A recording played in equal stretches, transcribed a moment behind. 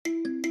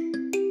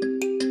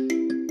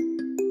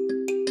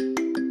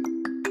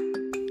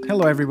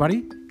Hello,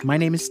 everybody. My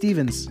name is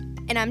Stevens,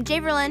 And I'm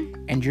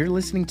Javerlyn. and you're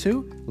listening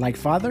to Like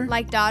Father,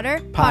 Like Daughter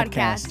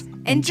Podcast.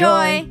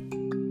 Enjoy!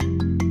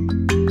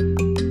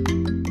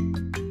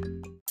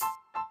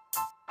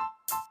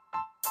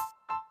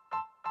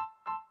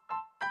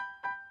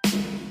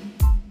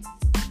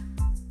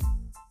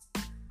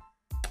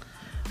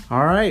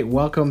 All right,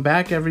 welcome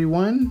back,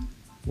 everyone.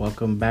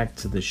 Welcome back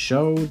to the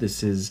show.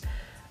 This is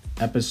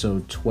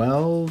episode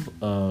 12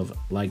 of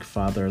Like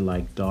Father,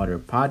 Like Daughter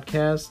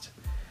podcast.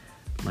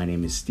 My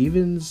name is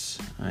Stevens.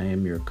 I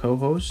am your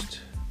co-host,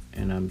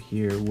 and I'm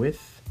here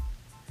with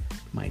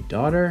my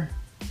daughter,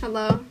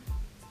 Hello.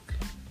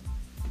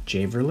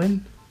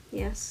 Javerlyn,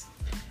 Yes.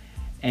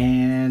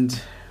 and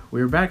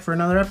we're back for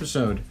another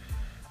episode.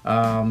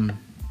 Oh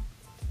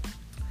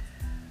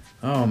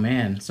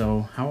man,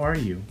 so how are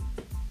you?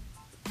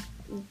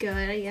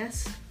 Good, I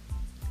guess.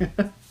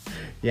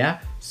 Yeah,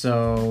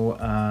 so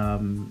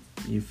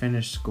you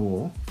finished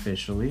school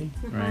officially,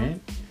 right?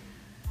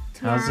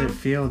 Tomorrow. How's it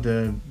feel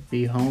to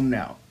be home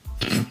now?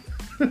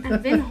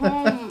 I've been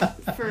home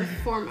for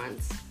 4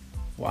 months.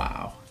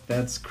 Wow,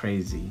 that's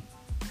crazy.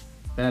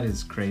 That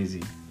is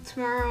crazy.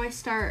 Tomorrow I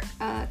start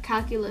a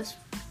calculus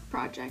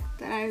project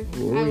that I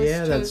Oh was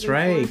yeah, that's chosen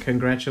right. for.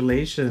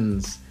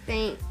 Congratulations.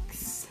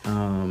 Thanks.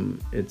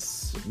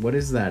 It's what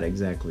is that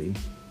exactly?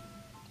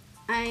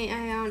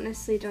 I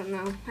honestly don't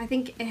know. I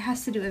think it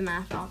has to do with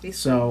math, obviously.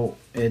 So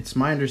it's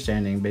my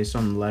understanding, based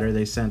on the letter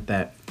they sent,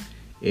 that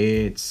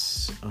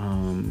it's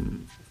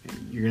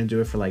you're gonna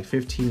do it for like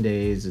 15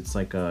 days. It's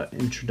like a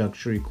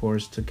introductory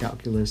course to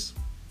calculus,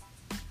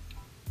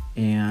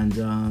 and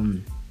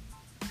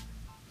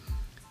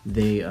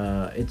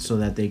it's so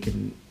that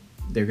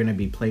they're gonna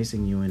be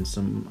placing you in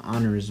some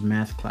honors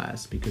math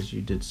class because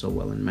you did so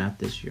well in math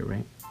this year,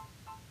 right?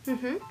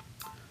 Mm-hmm.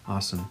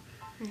 Awesome.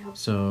 I hope.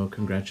 So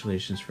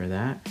congratulations for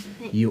that.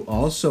 Thanks. You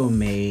also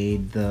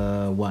made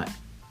the what?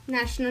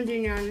 National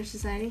Junior Honor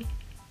Society.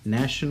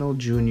 National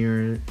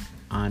Junior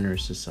Honor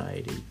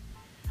Society.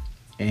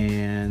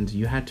 And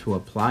you had to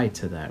apply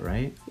to that,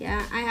 right?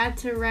 Yeah, I had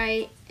to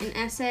write an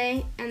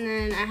essay, and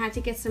then I had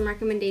to get some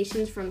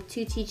recommendations from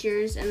 2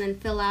 teachers, and then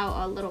fill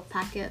out a little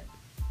packet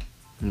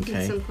with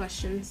Okay. some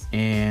questions.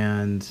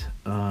 And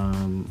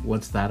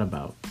what's that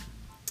about?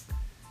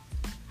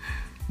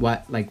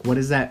 What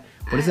does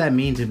that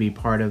mean to be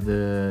part of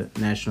the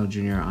National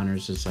Junior Honor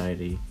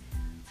Society?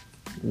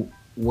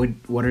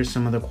 What are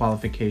some of the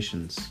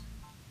qualifications?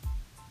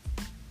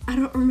 I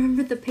don't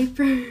remember the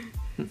paper.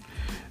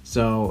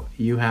 So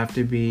you have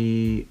to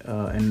be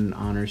an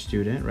honor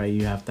student, right?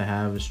 You have to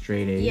have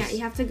straight A's. Yeah, you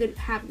have to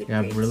have good You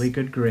have grades. really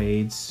good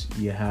grades.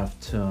 You have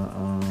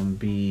to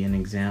be an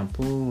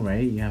example,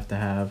 right? You have to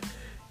have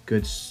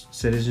good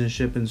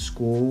citizenship in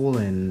school,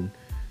 and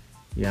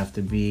you have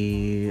to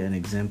be an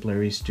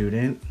exemplary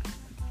student.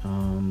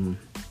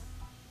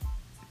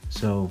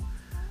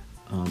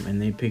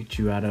 And they picked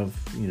you out of,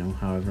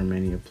 however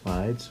many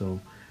applied.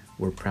 So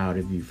we're proud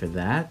of you for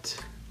that.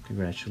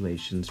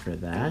 Congratulations for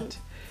that. Thanks.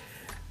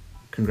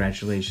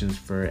 Congratulations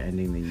for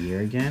ending the year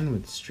again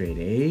with straight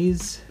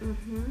A's.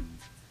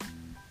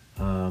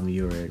 Mm-hmm.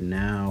 You're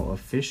now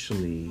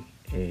officially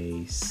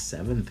a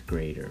 7th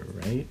grader,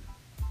 right?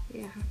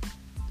 Yeah.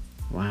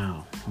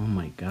 Wow. Oh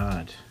my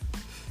God.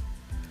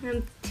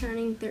 I'm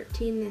turning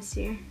 13 this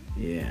year.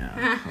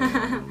 Yeah.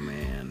 Oh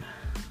man.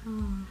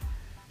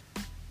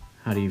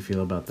 How do you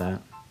feel about that?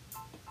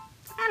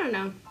 I don't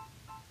know.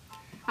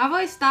 I've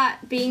always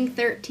thought being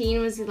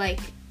 13 was like,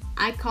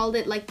 I called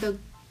it like the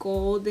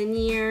golden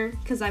year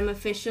because I'm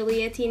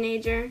officially a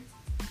teenager.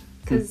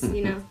 Because,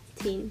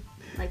 teen.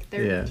 Like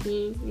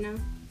 13,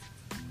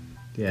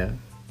 Yeah. Yeah,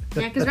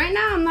 because right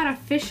now I'm not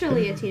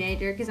officially a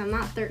teenager because I'm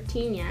not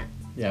 13 yet.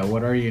 Yeah,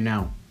 what are you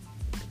now?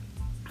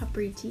 A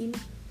preteen.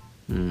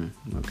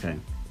 Okay.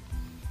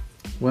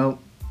 Well,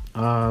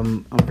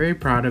 I'm very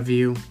proud of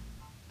you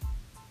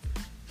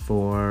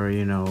for,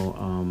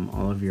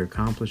 all of your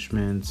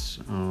accomplishments.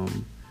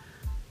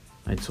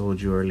 I told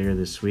you earlier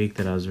this week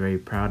that I was very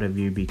proud of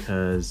you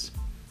because,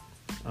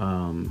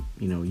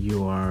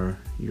 you're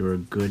a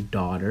good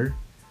daughter.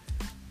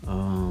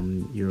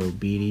 You're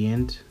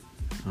obedient.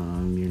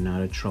 You're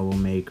not a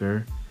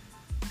troublemaker.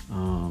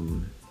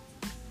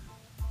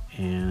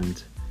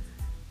 And,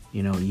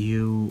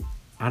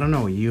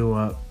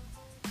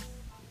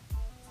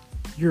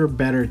 you're a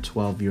better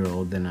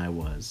 12-year-old than I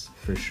was,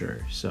 for sure.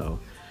 So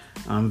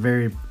I'm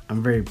very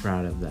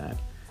proud of that.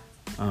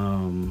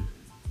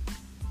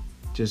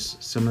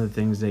 Just some of the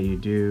things that you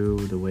do,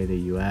 the way that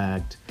you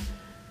act,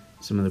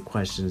 some of the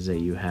questions that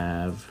you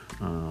have,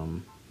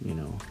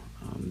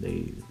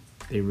 they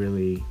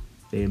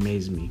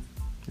amaze me.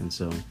 And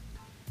so it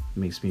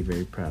makes me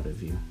very proud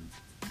of you.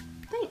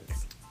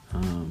 Thanks.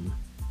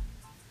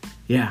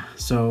 Yeah,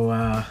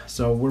 so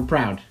we're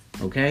proud,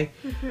 okay?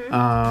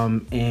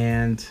 Mm-hmm.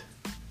 And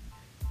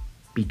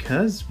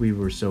because we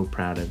were so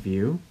proud of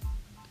you,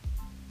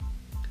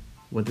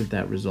 what did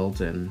that result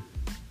in?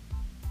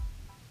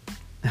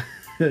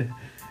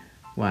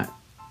 What?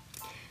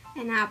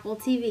 An Apple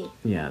TV.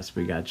 Yes,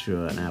 we got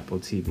you an Apple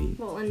TV.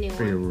 Well, a new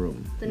for your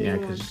room. The new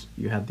one. Because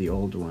you had the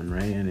old one,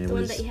 right? And the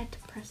one that you had to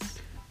press.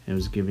 It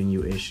was giving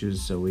you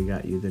issues, so we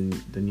got you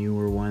the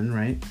newer one,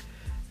 right?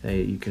 That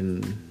you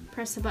can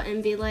press a button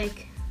and be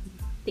like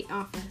The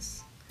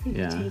Office.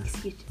 Yeah. It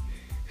takes you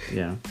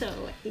yeah.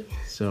 away.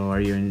 So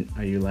are you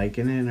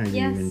liking it? Are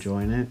Yes. you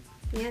enjoying it?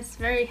 Yes,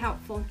 very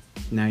helpful.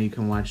 Now you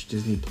can watch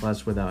Disney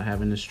Plus without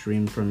having to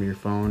stream from your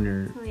phone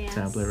or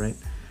tablet, right?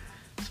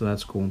 So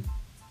that's cool.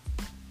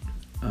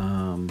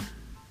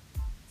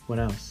 What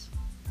else?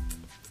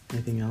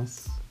 Anything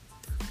else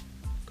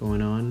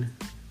going on?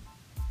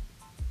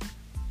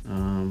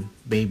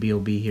 Baby will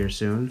be here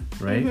soon,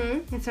 right?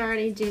 Mm-hmm. It's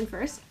already June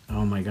 1st.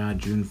 Oh my God,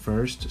 June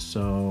 1st.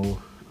 So,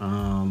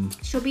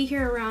 she'll be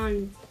here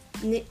around...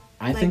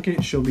 I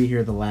think she'll be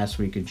here the last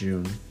week of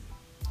June.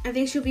 I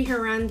think she'll be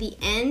here around the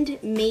end,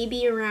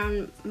 maybe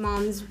around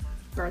Mom's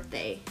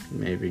birthday.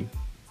 Maybe.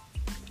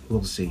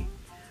 We'll see.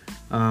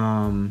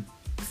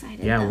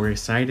 Excited. Yeah, though. we're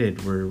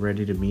excited. We're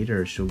ready to meet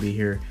her. She'll be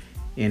here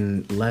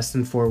in less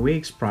than 4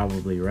 weeks,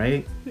 probably,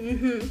 right?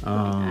 Mm-hmm.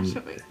 Oh my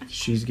gosh.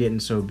 She's getting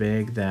so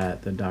big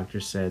that the doctor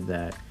said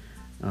that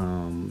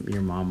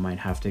your mom might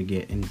have to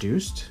get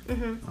induced.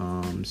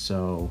 Mm-hmm.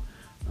 So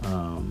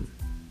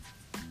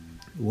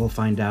we'll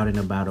find out in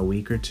about a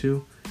week or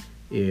two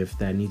if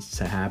that needs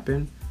to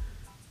happen.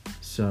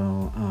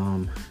 So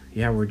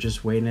yeah, we're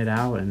just waiting it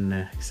out and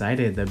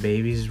excited. The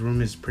baby's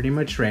room is pretty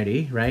much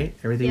ready, right?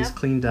 Everything's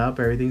cleaned up,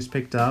 everything's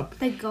picked up.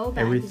 The go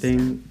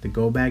bag. The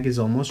go bag is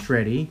almost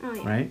ready,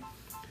 right?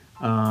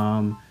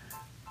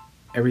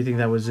 Everything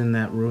that was in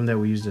that room that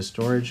we used as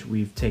storage,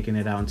 we've taken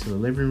it out into the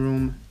living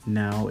room.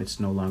 Now it's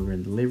no longer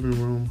in the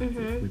living room.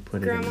 Mm-hmm. We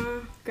put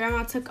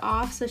Grandma took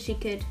off so she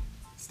could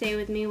stay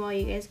with me while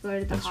you guys go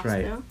to the hospital.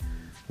 That's right.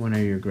 One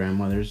of your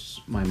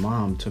grandmothers, my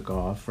mom, took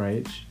off,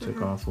 right? She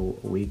took off a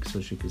week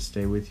so she could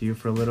stay with you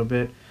for a little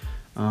bit.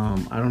 I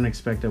don't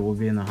expect that we'll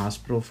be in the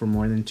hospital for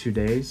more than 2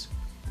 days.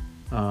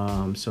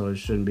 So it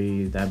shouldn't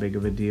be that big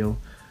of a deal.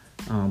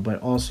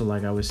 But also,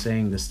 like I was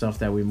saying, the stuff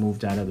that we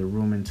moved out of the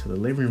room into the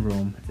living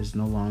room is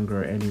no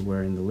longer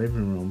anywhere in the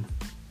living room.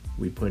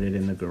 We put it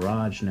in the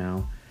garage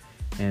now.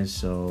 And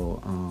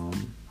so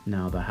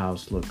now the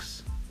house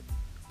looks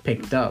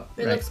picked up.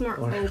 It looks more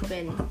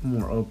open.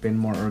 More open,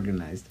 more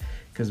organized.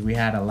 Because we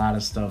had a lot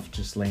of stuff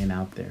just laying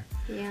out there.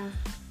 Yeah.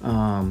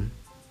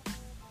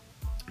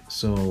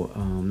 So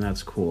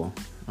that's cool.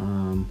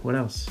 What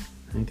else?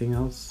 Anything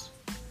else?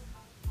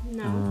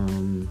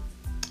 No.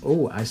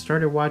 I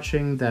started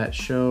watching that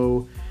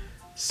show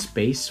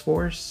Space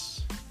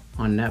Force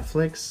on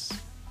Netflix.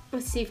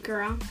 With Steve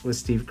Carell. With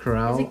Steve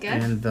Carell. Is it good?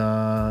 And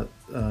the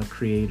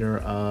creator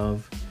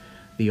of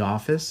The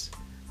Office.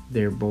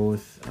 They're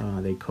both,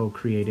 they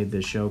co-created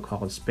the show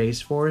called Space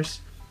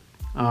Force.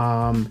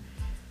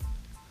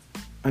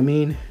 I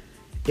mean,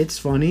 it's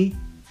funny.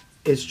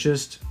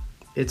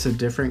 It's a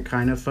different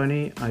kind of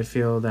funny. I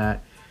feel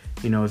that,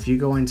 if you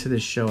go into the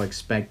show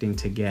expecting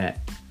to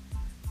get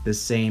the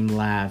same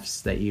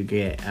laughs that you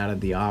get out of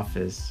The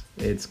Office,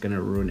 it's going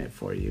to ruin it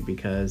for you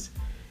because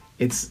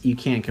you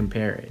can't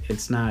compare it.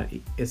 It's not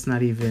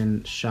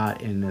even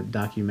shot in a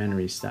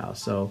documentary style.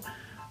 So,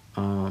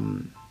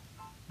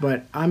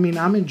 but I mean,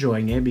 I'm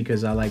enjoying it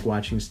because I like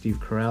watching Steve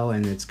Carell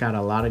and it's got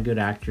a lot of good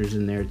actors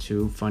in there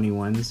too, funny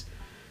ones.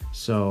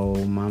 So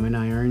Mom and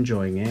I are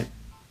enjoying it.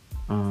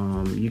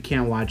 You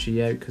can't watch it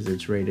yet because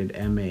it's rated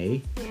MA.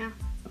 Yeah.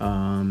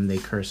 They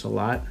curse a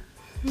lot.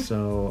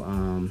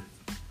 So,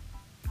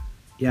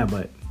 yeah,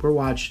 but we're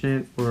watching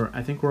it.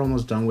 I think we're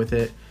almost done with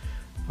it.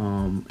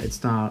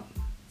 It's not,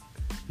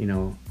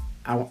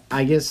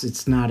 I guess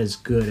it's not as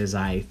good as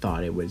I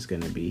thought it was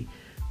going to be,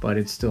 but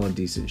it's still a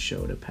decent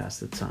show to pass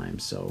the time.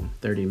 So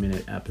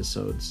 30-minute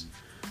episodes.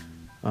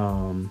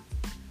 But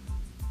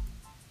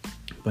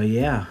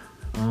yeah,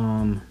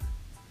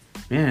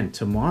 man,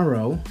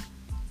 tomorrow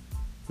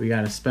we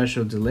got a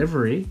special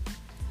delivery,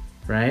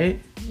 right?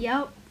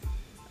 Yep.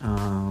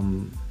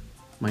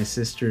 My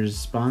sister's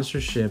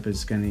sponsorship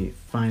is gonna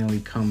finally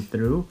come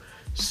through,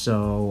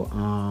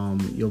 so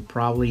you'll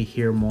probably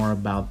hear more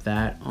about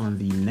that on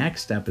the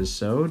next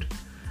episode.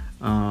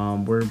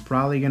 We're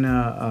probably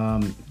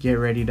gonna get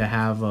ready to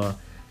have a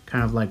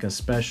kind of like a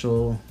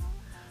special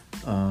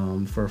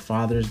for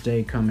Father's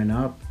Day coming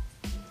up.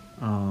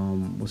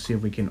 We'll see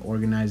if we can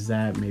organize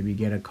that. Maybe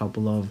get a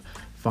couple of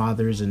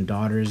fathers and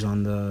daughters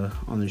on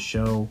the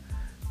show.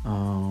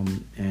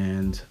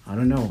 And I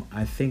don't know.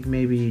 I think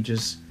maybe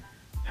just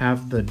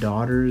have the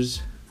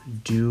daughters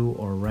do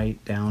or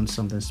write down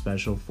something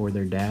special for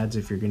their dads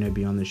if you're going to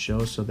be on the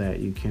show, so that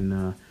you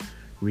can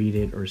read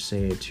it or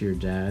say it to your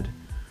dad.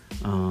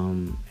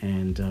 And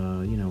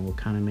we'll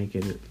kind of make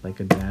it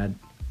like a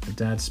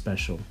dad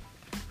special.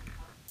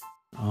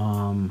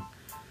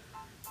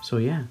 So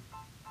yeah.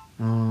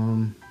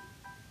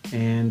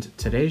 And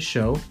today's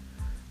show,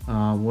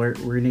 we're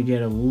gonna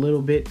get a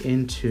little bit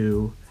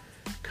into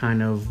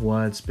kind of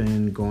what's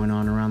been going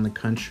on around the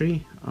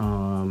country.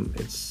 I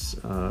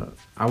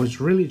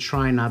was really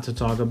trying not to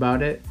talk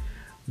about it,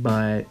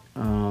 but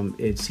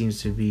it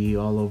seems to be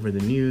all over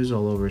the news,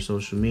 all over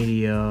social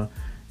media.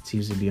 It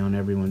seems to be on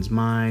everyone's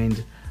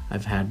mind.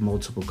 I've had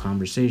multiple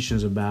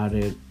conversations about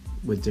it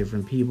with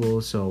different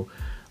people, so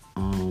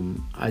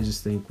I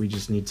just think we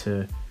just need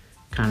to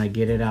kind of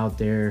get it out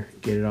there,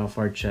 get it off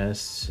our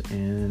chests,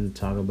 and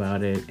talk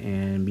about it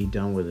and be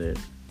done with it.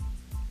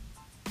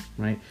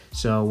 Right?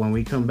 So when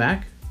we come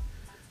back,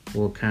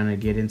 we'll kind of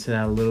get into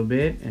that a little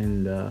bit,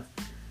 and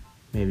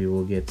maybe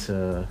we'll get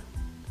to,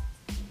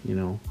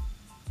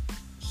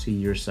 see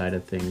your side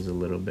of things a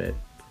little bit.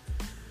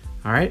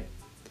 All right?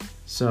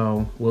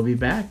 So we'll be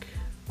back.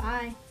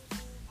 Bye.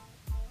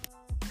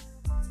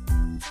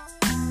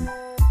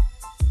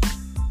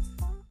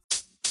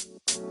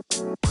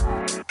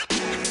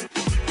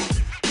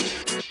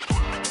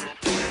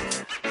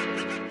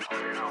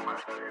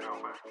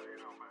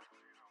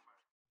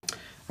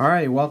 All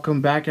right,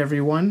 welcome back,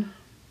 everyone.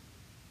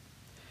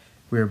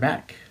 We're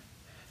back.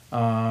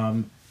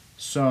 I'll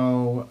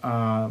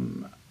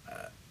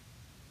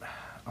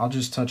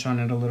just touch on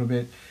it a little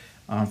bit.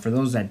 For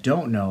those that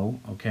don't know,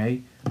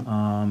 okay,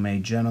 a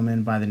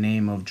gentleman by the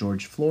name of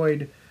George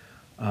Floyd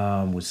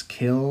was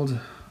killed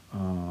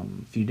a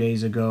few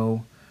days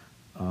ago,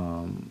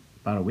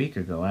 about a week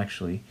ago,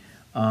 actually.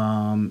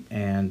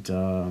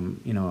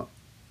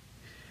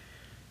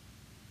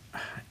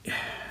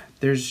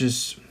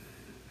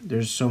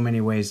 There's so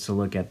many ways to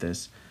look at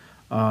this.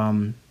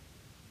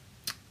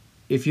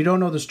 If you don't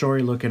know the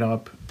story, look it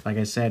up. Like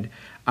I said,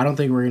 I don't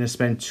think we're going to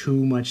spend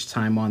too much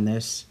time on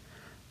this.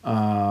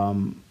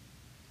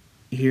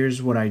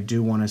 Here's what I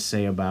do want to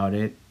say about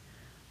it,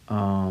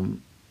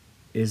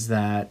 is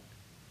that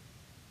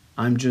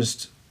I'm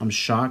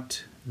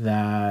shocked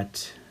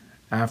that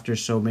after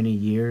so many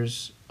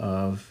years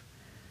of,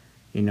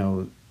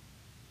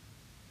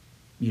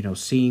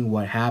 seeing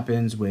what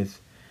happens with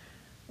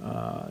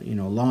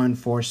law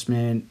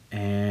enforcement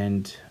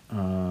and,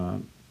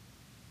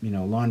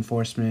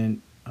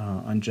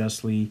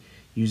 unjustly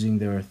using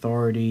their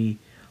authority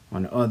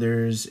on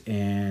others,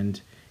 and,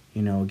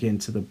 getting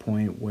to the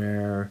point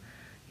where,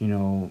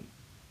 the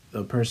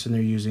person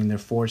they're using their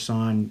force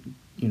on,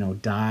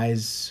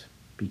 dies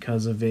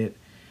because of it.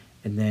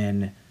 And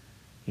then,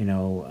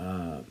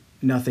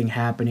 nothing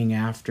happening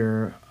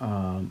after.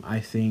 I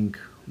think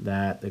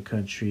that the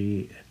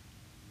country,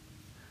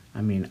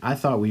 I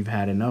thought I've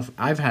had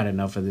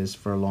enough of this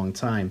for a long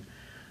time,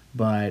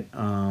 but,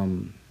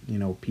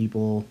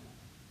 people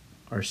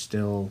are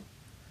still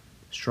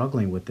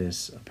struggling with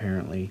this,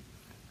 apparently.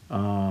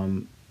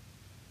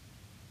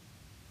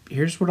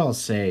 Here's what I'll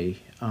say.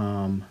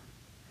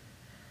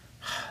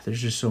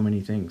 There's just so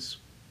many things.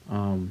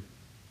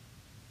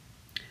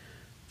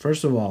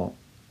 First of all,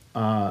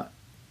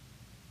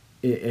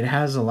 it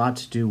has a lot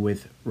to do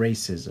with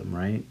racism,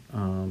 right?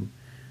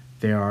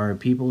 There are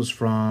peoples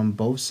from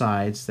both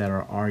sides that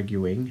are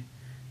arguing,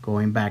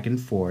 going back and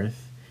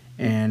forth,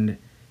 and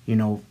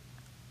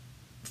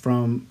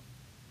from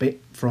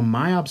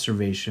my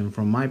observation,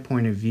 from my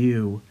point of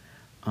view,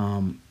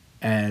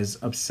 as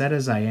upset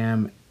as I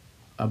am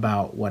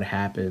about what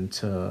happened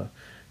to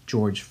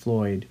George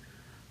Floyd,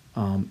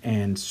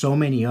 and so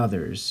many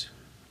others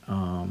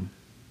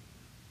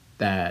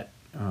that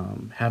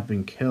have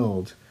been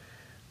killed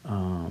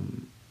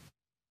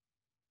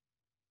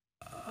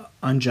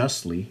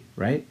unjustly,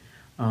 right?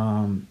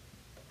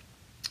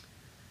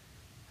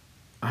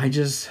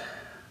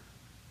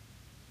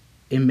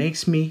 It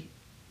makes me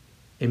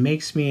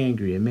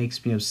angry. It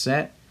makes me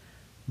upset,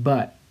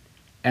 but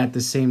at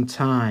the same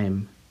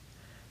time,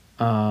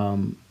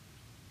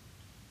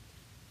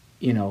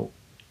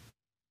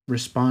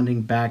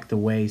 responding back the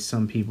way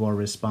some people are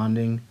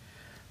responding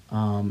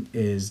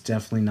is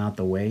definitely not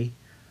the way.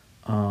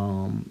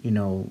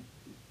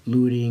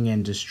 Looting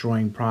and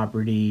destroying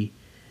property,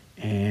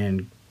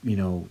 and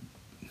to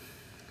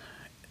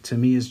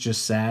me, it's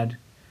just sad.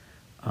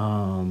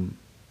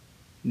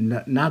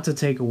 Not to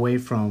take away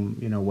from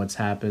what's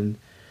happened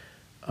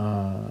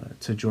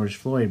to George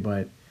Floyd,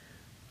 but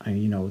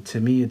to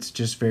me, it's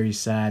just very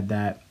sad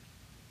that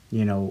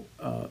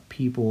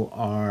people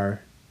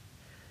are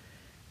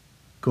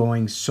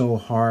going so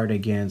hard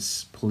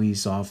against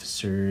police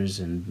officers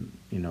and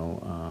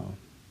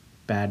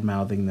bad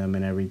mouthing them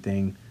and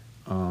everything.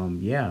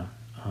 There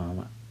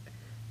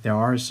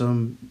are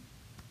some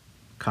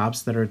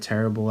cops that are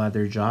terrible at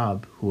their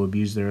job who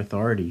abuse their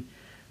authority,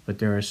 but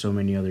there are so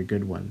many other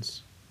good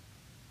ones.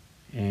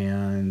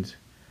 And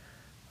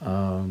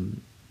I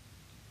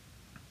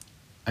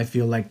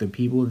feel like the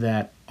people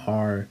that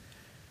are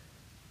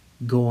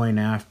going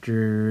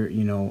after,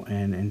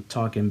 and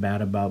talking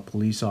bad about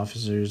police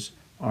officers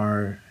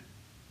are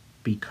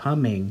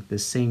becoming the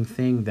same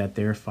thing that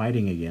they're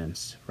fighting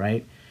against,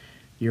 right?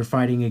 They're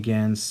fighting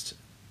against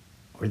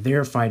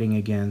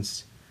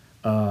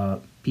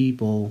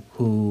people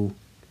who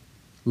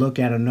look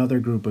at another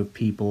group of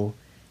people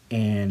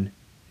and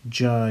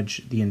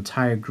judge the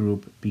entire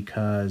group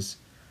because,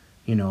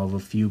 of a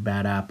few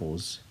bad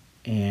apples.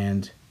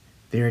 And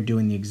they're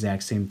doing the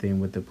exact same thing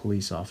with the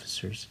police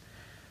officers.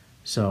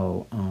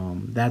 So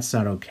that's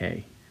not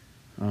okay.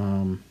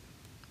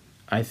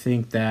 I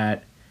think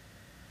that,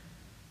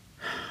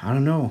 I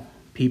don't know,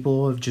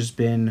 people have just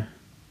been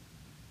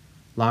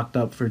locked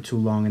up for too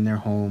long in their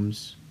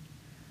homes.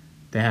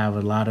 They have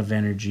a lot of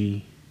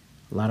energy,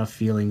 a lot of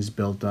feelings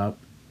built up,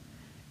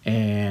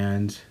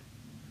 and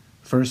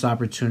first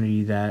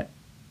opportunity that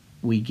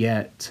we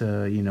get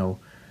to,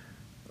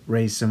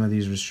 raise some of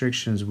these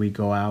restrictions, we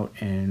go out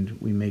and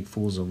we make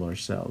fools of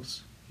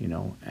ourselves,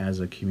 as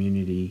a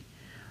community.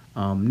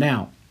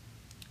 Now,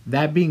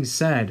 that being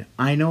said,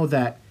 I know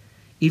that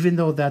even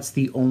though that's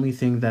the only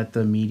thing that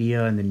the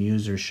media and the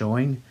news are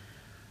showing,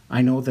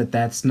 I know that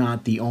that's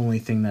not the only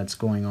thing that's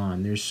going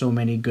on. There's so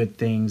many good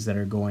things that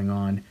are going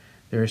on.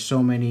 There are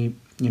so many,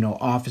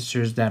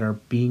 officers that are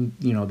being,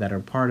 that are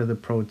part of the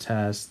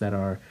protests, that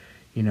are,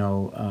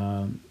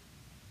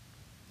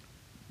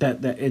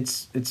 that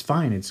it's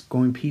fine. It's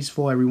going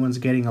peaceful. Everyone's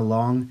getting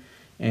along,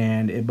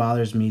 and it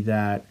bothers me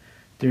that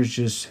there's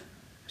just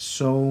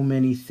so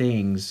many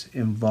things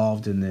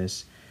involved in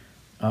this,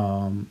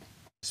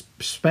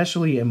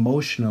 especially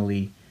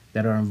emotionally,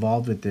 that are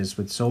involved with this,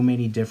 with so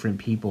many different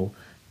people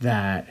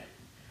that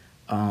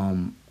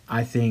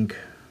I think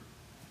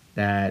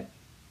that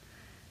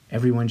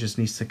everyone just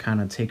needs to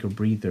kind of take a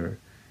breather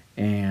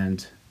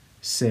and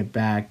sit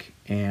back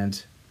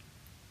and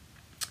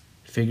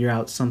figure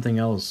out something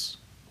else,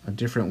 a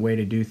different way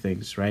to do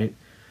things, right?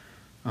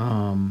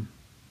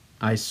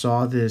 I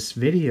saw this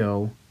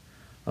video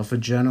of a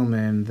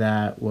gentleman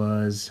that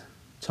was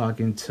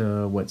talking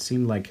to what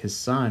seemed like his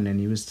son, and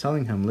he was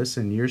telling him,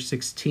 listen, you're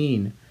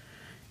 16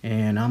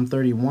 and I'm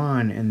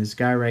 31, and this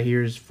guy right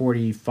here is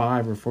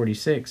 45 or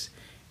 46,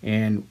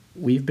 and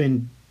we've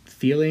been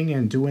feeling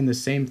and doing the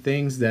same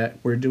things that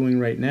we're doing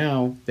right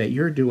now that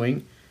you're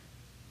doing,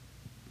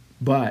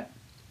 but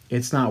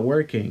it's not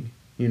working.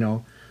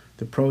 The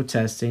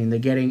protesting, the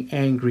getting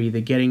angry,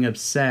 the getting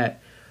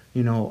upset,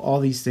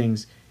 all these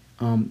things.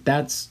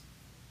 That's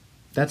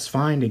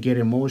fine to get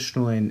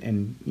emotional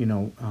and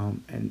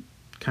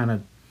kind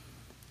of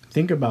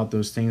think about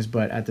those things,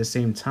 but at the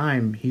same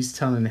time, he's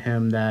telling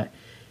him that,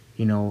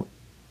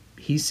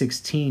 he's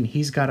 16,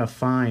 he's got to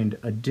find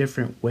a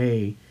different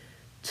way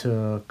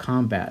to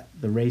combat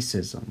the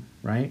racism,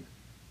 right?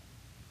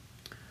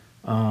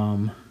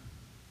 How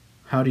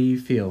do you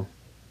feel?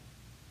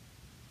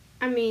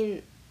 I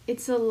mean,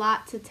 it's a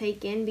lot to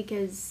take in,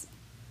 because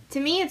to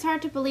me it's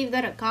hard to believe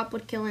that a cop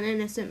would kill an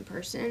innocent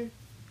person.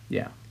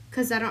 Yeah.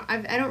 Because I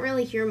don't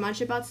really hear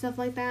much about stuff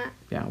like that.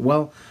 Yeah.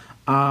 Well,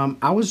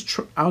 I was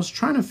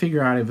trying to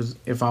figure out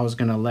if I was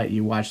gonna let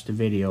you watch the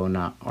video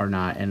or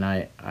not, and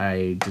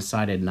I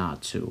decided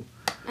not to.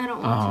 I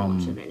don't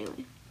want to watch it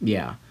anyway.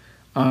 Yeah.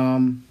 I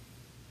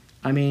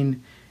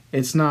mean,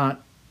 it's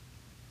not.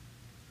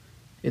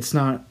 It's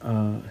sad.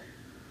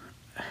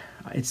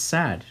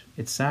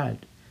 It's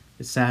sad.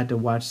 It's sad to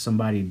watch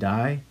somebody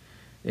die.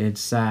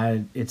 It's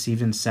sad. It's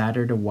even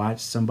sadder to watch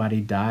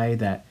somebody die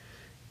that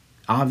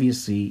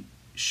obviously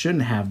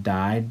shouldn't have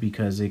died,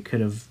 because it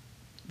could have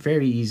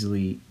very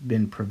easily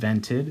been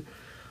prevented.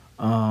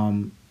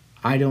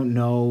 I don't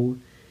know,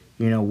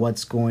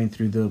 what's going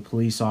through the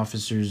police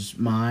officer's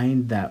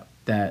mind that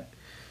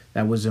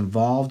was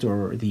involved,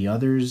 or the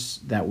others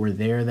that were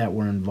there that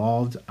were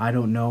involved. I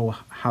don't know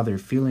how they're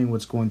feeling,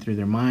 what's going through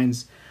their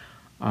minds.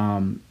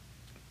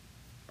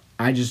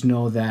 I just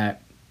know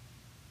that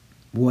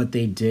what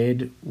they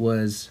did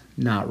was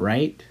not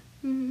right.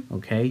 Mm-hmm.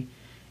 Okay?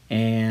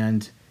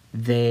 And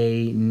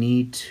they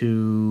need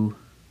to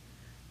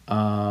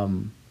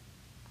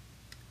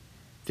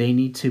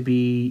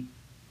be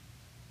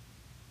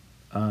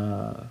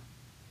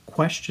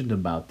questioned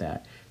about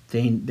that.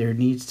 There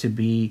needs to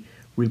be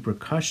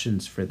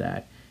repercussions for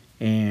that.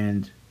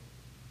 And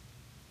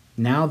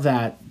now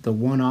that the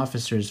one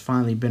officer has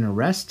finally been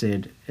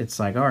arrested, it's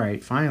like, all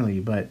right, finally.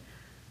 But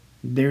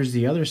there's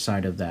the other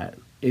side of that.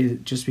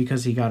 Just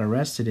because he got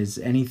arrested, is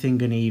anything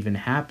going to even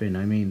happen?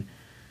 I mean,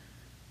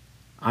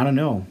 I don't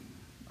know.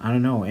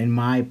 In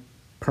my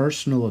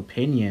personal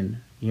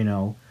opinion,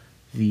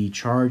 the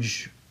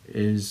charge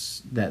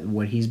is that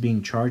what he's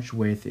being charged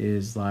with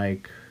is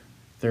like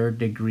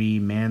third-degree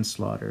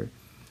manslaughter.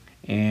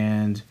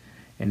 And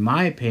in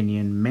my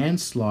opinion,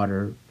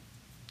 manslaughter,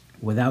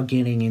 without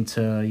getting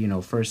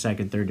into, first,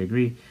 second, third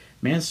degree,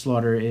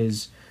 manslaughter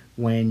is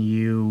when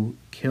you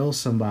kill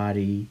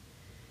somebody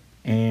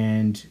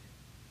and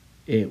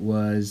it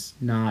was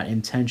not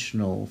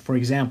intentional. For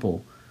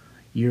example,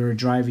 you're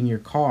driving your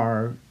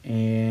car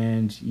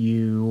and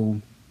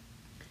you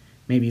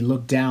maybe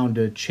look down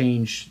to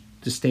change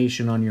the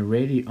station on your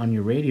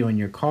radio in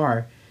your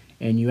car,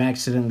 and you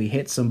accidentally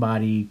hit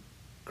somebody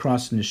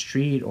crossing the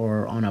street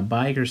or on a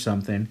bike or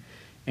something,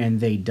 and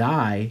they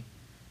die.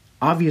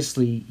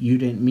 Obviously, you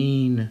didn't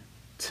mean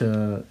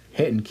to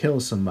hit and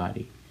kill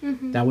somebody.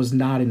 Mm-hmm. That was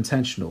not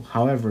intentional.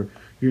 However,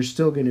 you're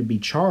still going to be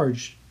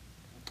charged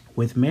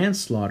with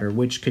manslaughter,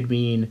 which could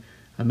mean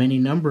a many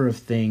number of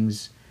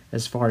things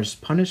as far as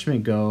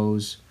punishment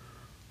goes,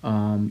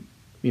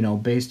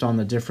 based on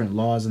the different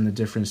laws in the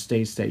different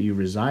states that you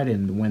reside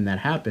in when that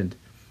happened.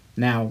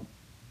 Now,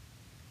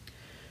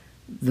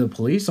 the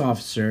police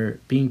officer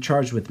being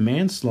charged with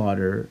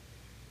manslaughter,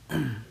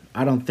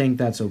 I don't think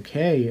that's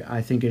okay.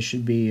 I think it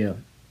should be a,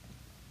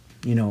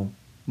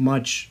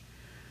 much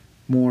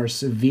more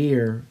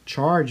severe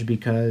charge,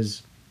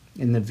 because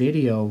in the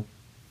video,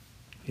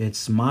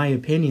 it's my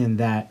opinion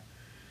that,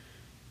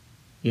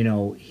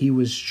 he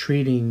was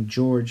treating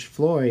George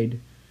Floyd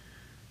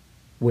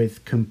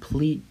with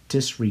complete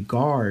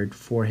disregard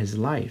for his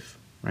life,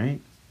 right?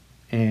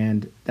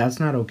 And that's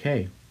not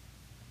okay.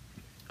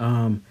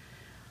 I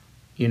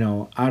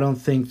don't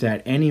think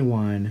that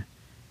anyone,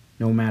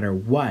 no matter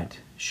what,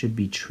 should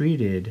be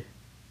treated,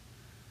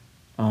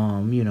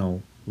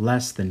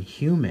 less than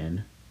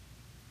human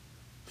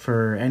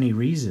for any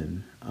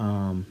reason.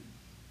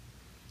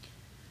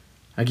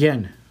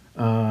 Again,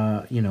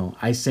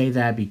 I say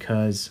that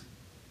because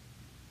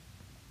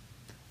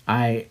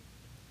I'm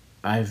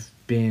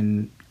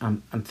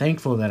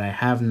thankful that I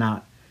have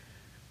not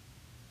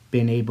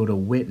been able to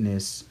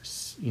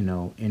witness,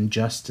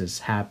 injustice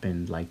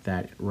happen like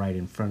that right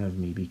in front of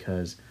me,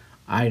 because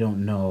I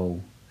don't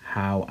know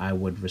how I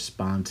would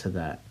respond to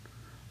that.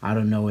 I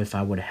don't know if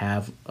I would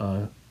have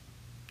an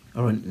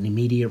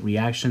immediate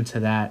reaction to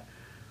that,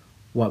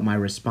 what my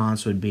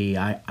response would be.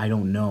 I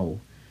don't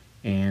know.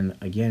 And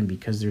again,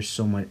 because there's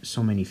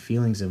so many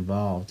feelings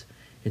involved,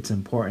 it's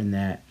important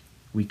that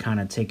we kind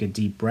of take a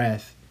deep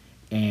breath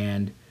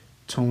and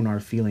tone our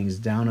feelings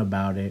down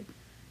about it,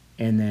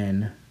 and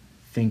then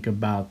think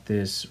about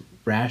this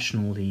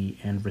rationally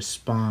and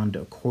respond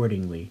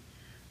accordingly.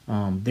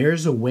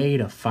 There's a way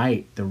to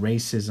fight the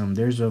racism.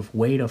 There's a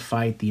way to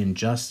fight the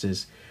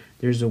injustice.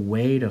 There's a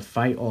way to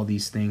fight all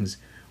these things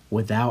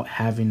without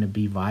having to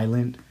be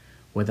violent,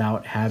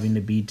 without having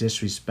to be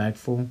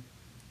disrespectful,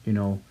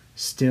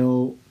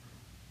 still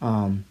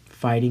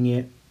fighting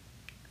it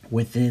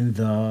within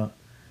the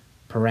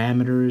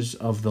parameters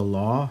of the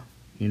law,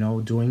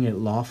 doing it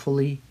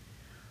lawfully.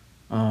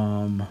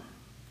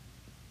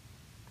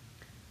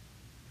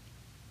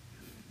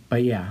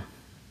 But yeah,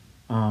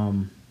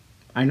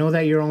 I know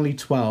that you're only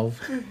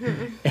 12,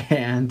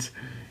 and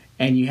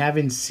you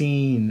haven't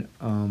seen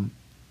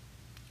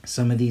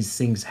some of these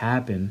things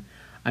happen.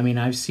 I mean,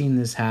 I've seen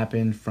this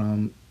happen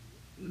from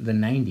the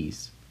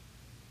 90s,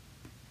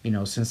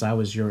 since I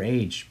was your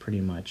age,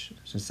 pretty much.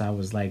 Since I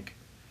was like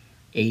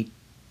 8,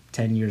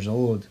 10 years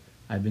old,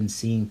 I've been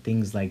seeing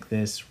things like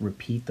this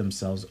repeat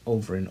themselves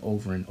over and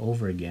over and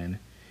over again.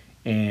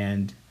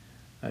 And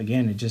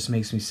again, it just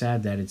makes me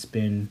sad that it's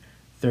been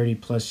 30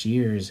 plus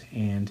years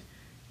and,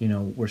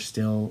 we're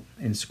still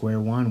in square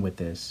one with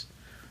this.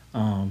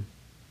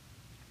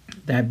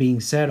 That being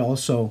said,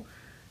 also,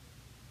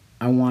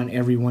 I want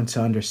everyone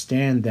to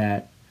understand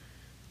that,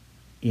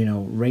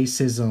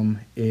 racism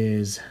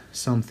is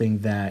something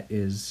that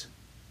is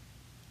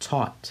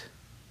taught.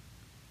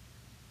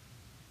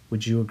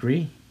 Would you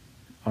agree?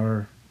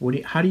 Or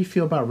how do you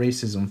feel about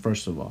racism,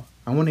 first of all?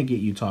 I want to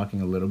get you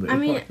talking a little bit. I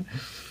mean,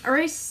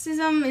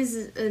 racism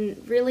is a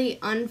really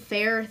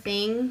unfair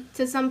thing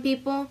to some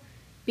people,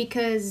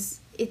 because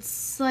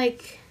it's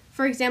like,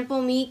 for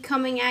example, me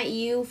coming at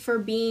you for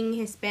being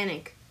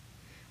Hispanic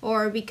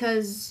or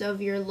because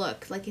of your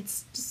look. Like,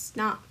 it's just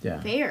not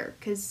fair,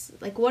 because,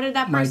 like, what did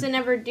that person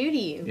ever do to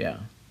you?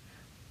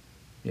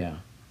 Yeah.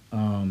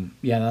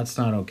 That's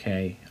not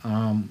okay.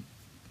 I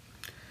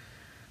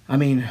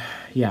mean,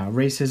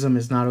 racism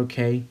is not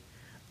okay.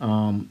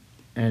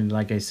 And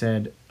like I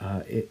said,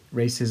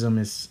 racism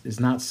is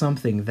not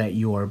something that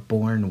you are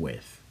born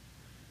with.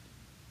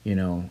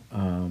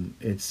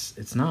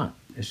 It's not.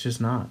 It's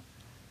just not.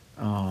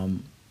 I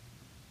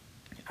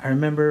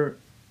remember,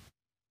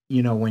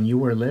 when you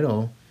were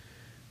little,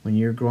 when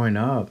you're growing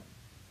up,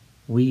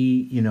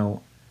 we,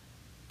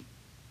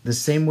 the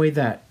same way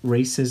that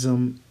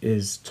racism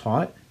is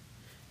taught,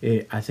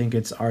 I think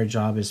it's our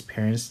job as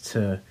parents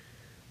to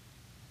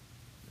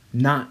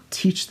not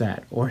teach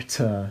that, or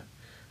to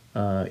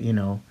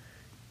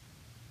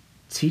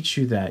teach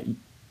you that,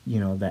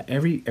 that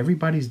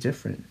everybody's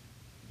different.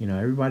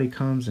 Everybody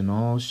comes in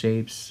all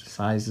shapes,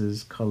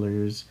 sizes,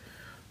 colors,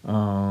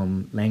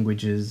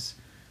 languages,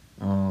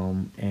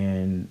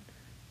 and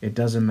it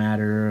doesn't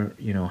matter,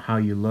 how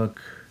you look,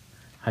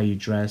 how you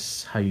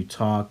dress, how you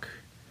talk,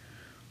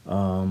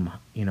 how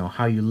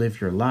you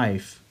live your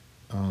life.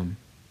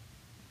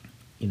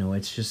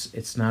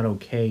 It's not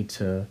okay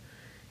to,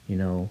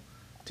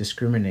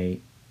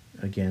 discriminate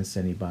against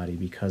anybody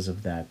because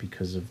of that,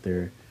 because of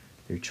their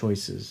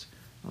choices.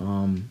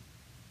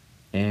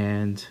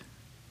 And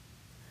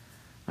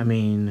I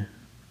mean,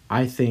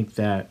 I think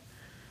that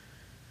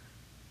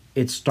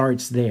it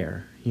starts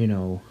there.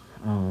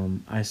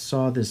 I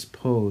saw this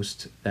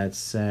post that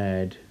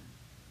said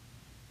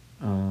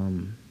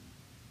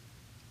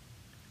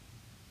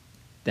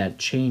that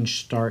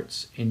change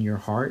starts in your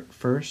heart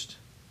first,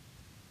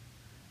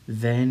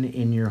 then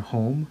in your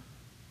home,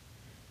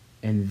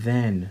 and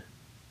then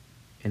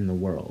in the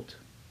world.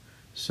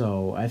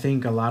 So I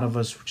think a lot of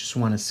us just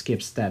want to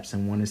skip steps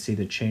and want to see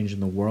the change in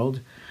the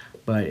world,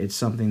 but it's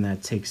something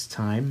that takes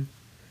time,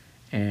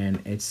 and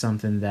it's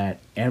something that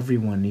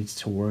everyone needs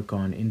to work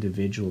on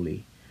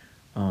individually.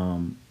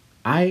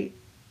 I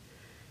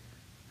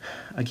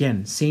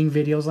again, seeing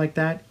videos like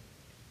that,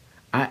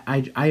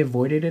 I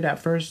avoided it at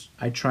first.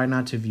 I try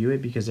not to view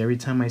it because every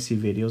time I see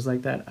videos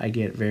like that, I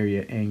get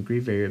very angry,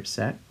 very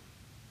upset.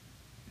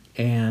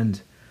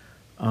 And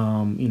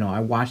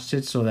I watched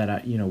it so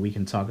that we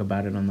can talk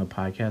about it on the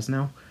podcast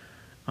now.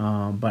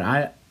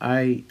 But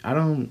I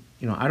don't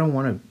I don't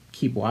want to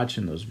keep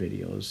watching those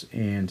videos,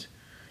 and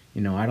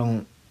I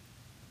don't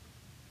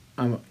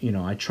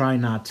I try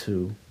not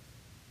to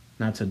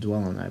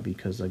dwell on that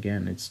because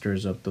again it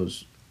stirs up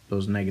those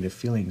negative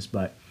feelings.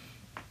 But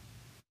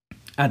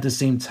at the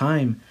same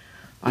time,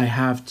 I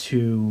have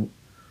to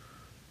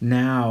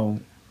now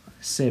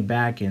sit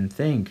back and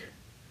think,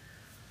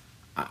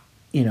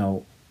 you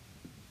know,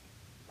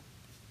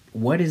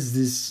 what is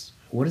this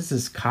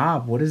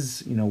cop? What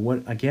is,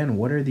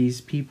 what are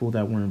these people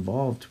that were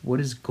involved?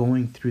 What is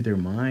going through their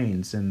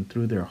minds and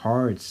through their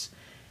hearts?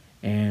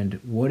 And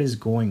what is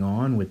going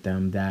on with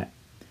them that,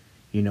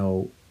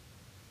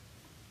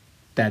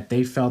 that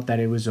they felt that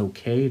it was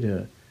okay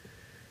to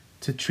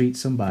treat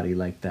somebody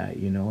like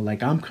that,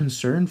 like I'm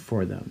concerned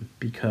for them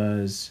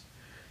because,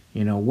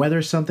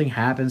 whether something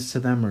happens to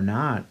them or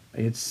not,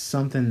 it's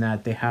something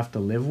that they have to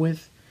live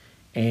with.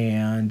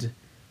 And,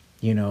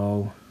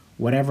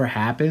 whatever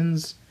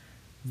happens,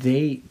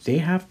 they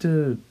have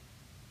to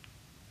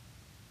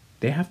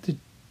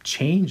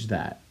change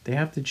that. They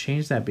have to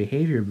change that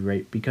behavior,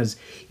 right? Because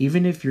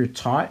even if you're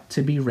taught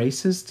to be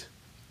racist,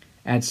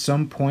 at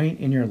some point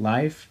in your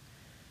life,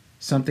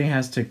 something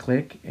has to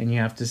click and you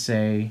have to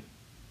say,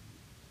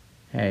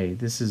 hey,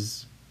 this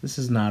is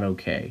not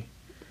okay.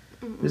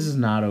 Mm-mm. This is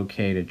not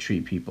okay to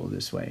treat people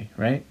this way,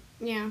 right?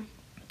 Yeah.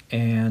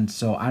 And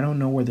so I don't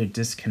know where the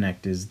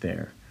disconnect is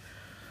there.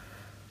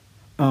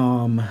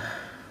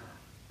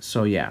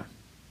 So yeah,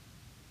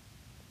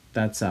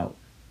 that's out.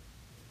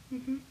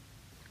 Mm-hmm.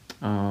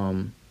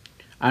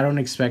 I don't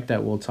expect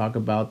that we'll talk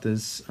about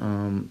this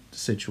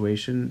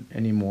situation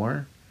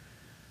anymore.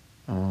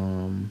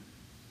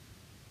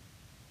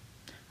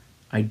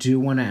 I do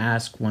want to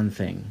ask one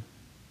thing.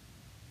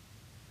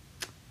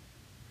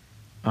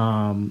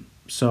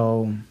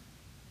 So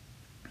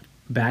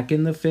back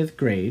in the 5th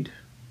grade,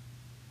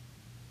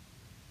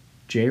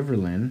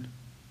 Javerlyn,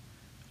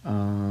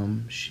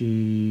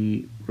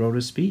 she wrote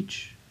a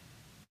speech,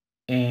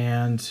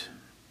 and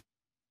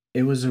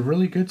it was a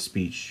really good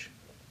speech.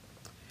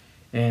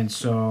 And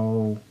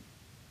so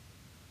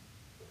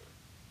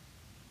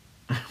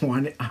I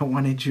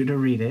wanted you to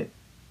read it,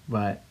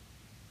 but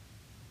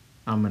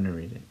I'm gonna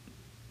read it.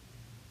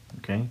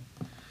 Okay.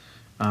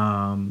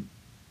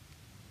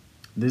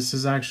 This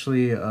is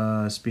actually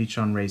a speech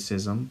on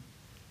racism,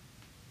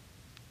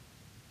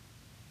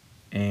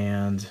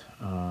 and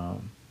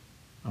I'm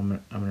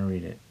gonna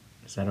read it.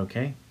 Is that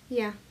okay?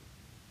 Yeah.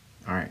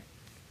 All right.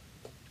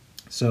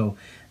 So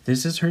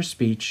this is her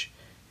speech.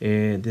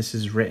 This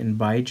is written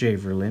by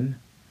Javerlyn,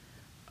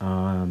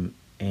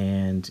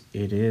 and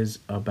it is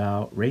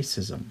about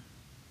racism.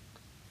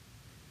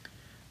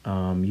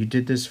 You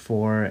did this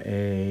for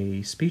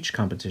a speech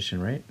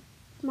competition, right?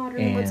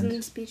 Modern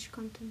Wisdom speech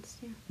contest,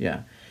 yeah.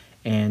 Yeah.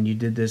 And you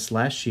did this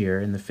last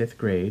year in the 5th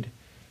grade,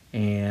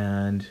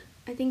 and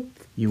I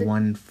think you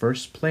won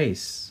first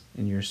place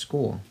in your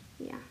school.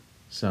 Yeah.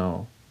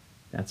 So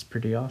that's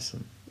pretty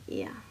awesome.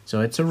 Yeah.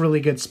 So it's a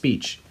really good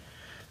speech.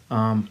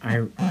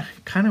 I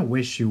kind of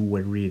wish you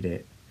would read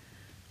it.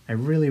 I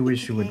really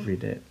wish you would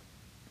read it.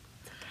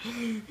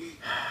 I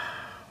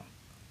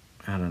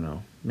don't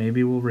know.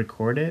 Maybe we'll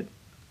record it.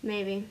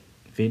 Maybe.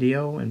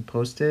 Video and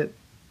post it.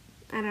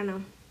 I don't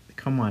know.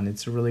 Come on,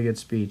 it's a really good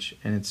speech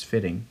and it's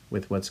fitting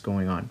with what's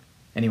going on.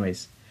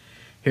 Anyways,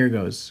 here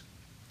goes.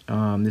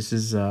 This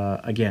is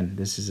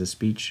a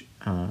speech.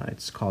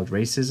 It's called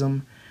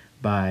Racism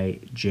by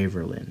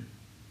Javerlyn.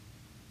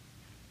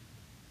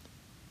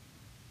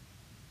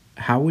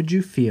 How would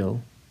you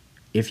feel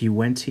if you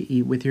went to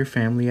eat with your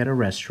family at a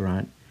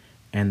restaurant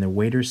and the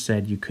waiter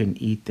said you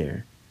couldn't eat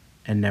there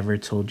and never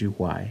told you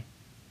why?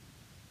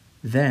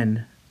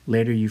 Then,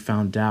 later you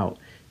found out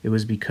it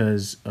was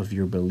because of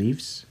your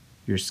beliefs,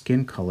 your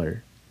skin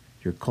color,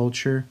 your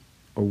culture,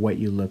 or what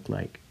you look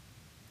like.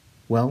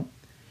 Well,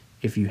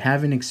 if you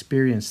haven't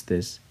experienced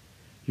this,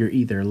 you're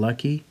either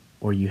lucky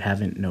or you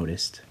haven't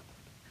noticed.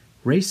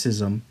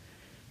 Racism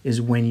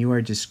is when you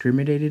are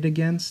discriminated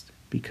against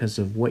because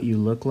of what you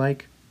look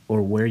like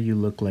or where you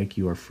look like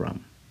you are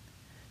from.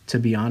 To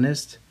be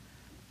honest,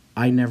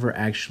 I never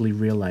actually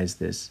realized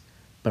this,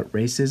 but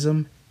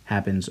racism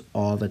happens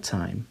all the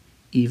time,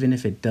 even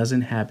if it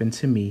doesn't happen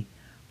to me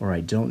or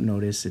I don't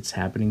notice it's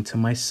happening to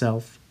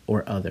myself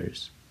or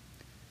others.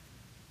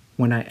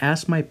 When I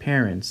asked my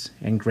parents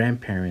and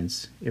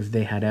grandparents if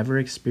they had ever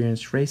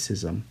experienced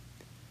racism,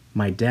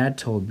 my dad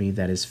told me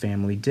that his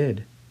family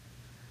did,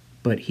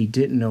 but he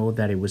didn't know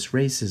that it was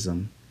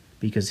racism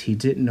because he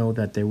didn't know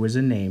that there was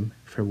a name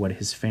for what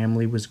his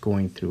family was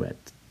going through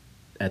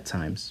at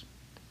times.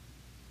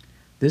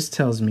 This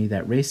tells me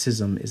that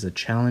racism is a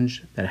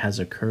challenge that has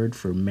occurred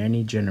for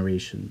many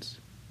generations.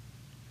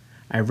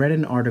 I read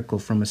an article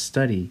from a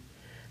study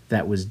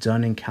that was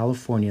done in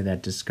California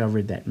that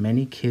discovered that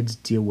many kids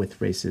deal with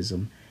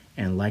racism,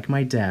 and like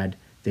my dad,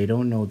 they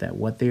don't know that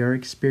what they are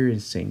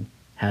experiencing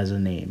has a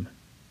name.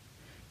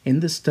 In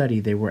the study,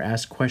 they were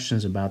asked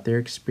questions about their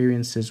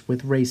experiences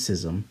with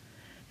racism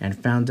and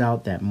found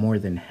out that more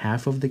than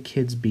half of the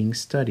kids being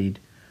studied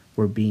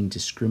were being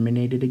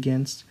discriminated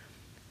against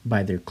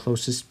by their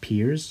closest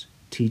peers,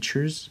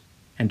 teachers,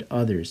 and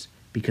others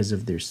because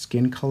of their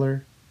skin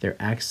color, their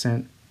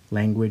accent,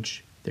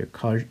 language, their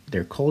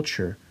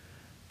culture,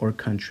 or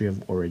country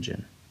of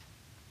origin.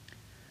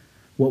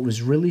 What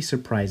was really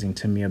surprising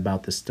to me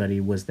about the study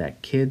was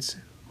that kids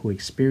who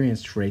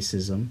experienced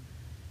racism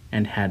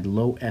and had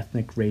low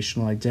ethnic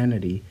racial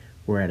identity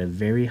were at a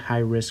very high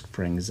risk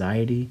for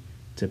anxiety,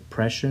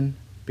 depression,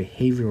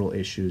 behavioral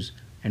issues,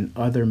 and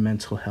other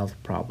mental health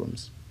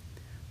problems.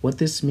 What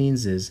this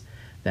means is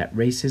that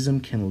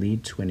racism can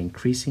lead to an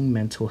increasing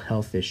mental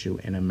health issue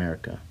in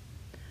America.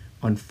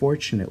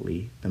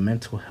 Unfortunately, the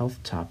mental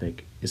health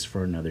topic is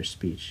for another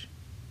speech.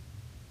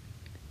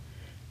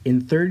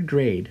 In 3rd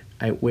grade,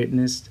 I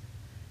witnessed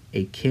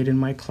a kid in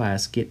my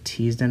class get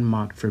teased and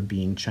mocked for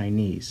being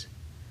Chinese.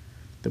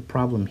 The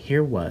problem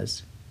here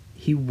was,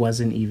 he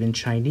wasn't even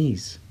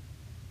Chinese,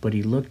 but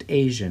he looked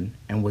Asian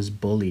and was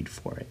bullied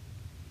for it.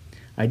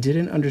 I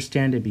didn't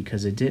understand it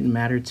because it didn't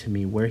matter to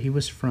me where he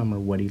was from or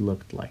what he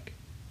looked like.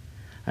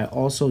 I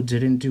also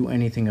didn't do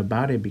anything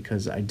about it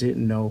because I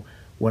didn't know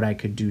what I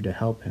could do to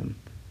help him.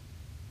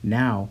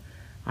 Now,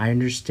 I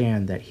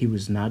understand that he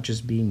was not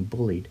just being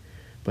bullied,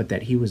 but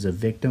that he was a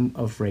victim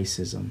of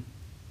racism.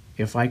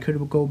 If I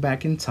could go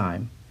back in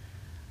time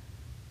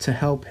to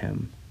help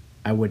him,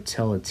 I would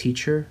tell a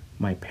teacher,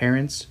 my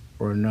parents,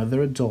 or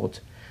another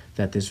adult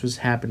that this was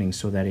happening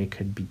so that it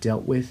could be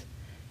dealt with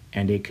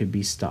and it could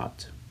be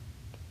stopped.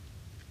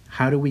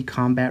 How do we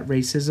combat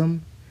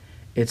racism?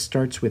 It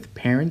starts with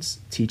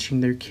parents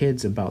teaching their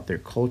kids about their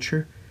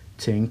culture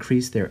to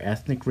increase their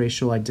ethnic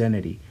racial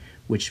identity,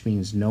 which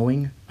means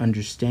knowing,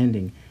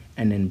 understanding,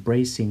 and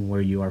embracing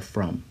where you are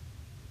from.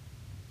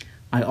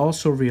 I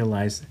also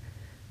realized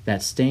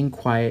that staying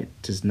quiet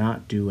does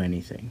not do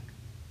anything.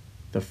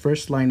 The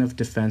first line of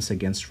defense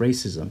against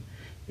racism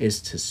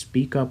is to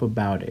speak up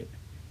about it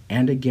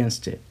and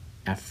against it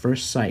at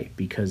first sight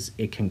because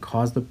it can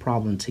cause the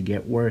problem to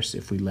get worse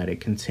if we let it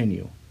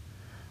continue.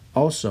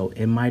 Also,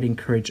 it might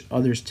encourage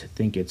others to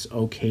think it's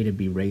okay to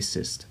be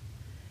racist,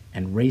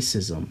 and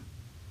racism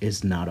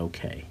is not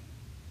okay.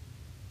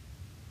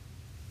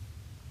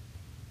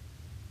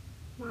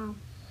 Wow.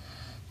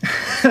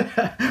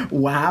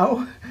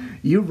 Wow,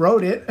 you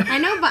wrote it. I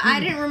know, but I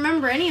didn't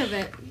remember any of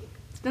it.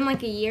 It's been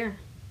like a year,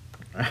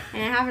 and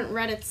I haven't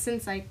read it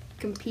since I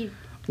competed.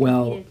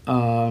 Well,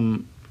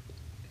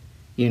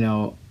 you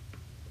know,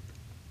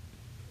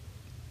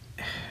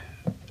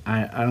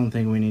 I don't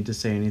think we need to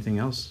say anything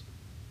else.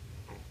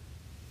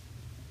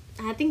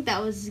 I think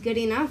that was good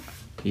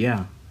enough.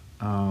 Yeah.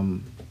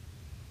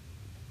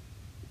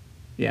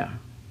 Yeah.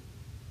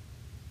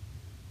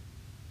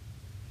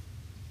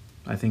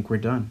 I think we're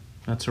done.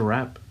 That's a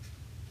wrap.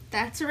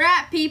 That's a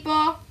wrap,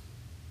 people.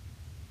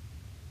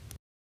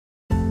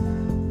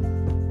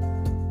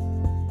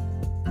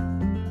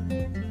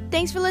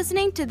 Thanks for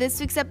listening to this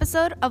week's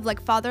episode of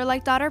Like Father,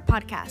 Like Daughter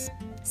podcast.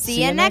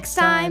 See you next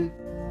time.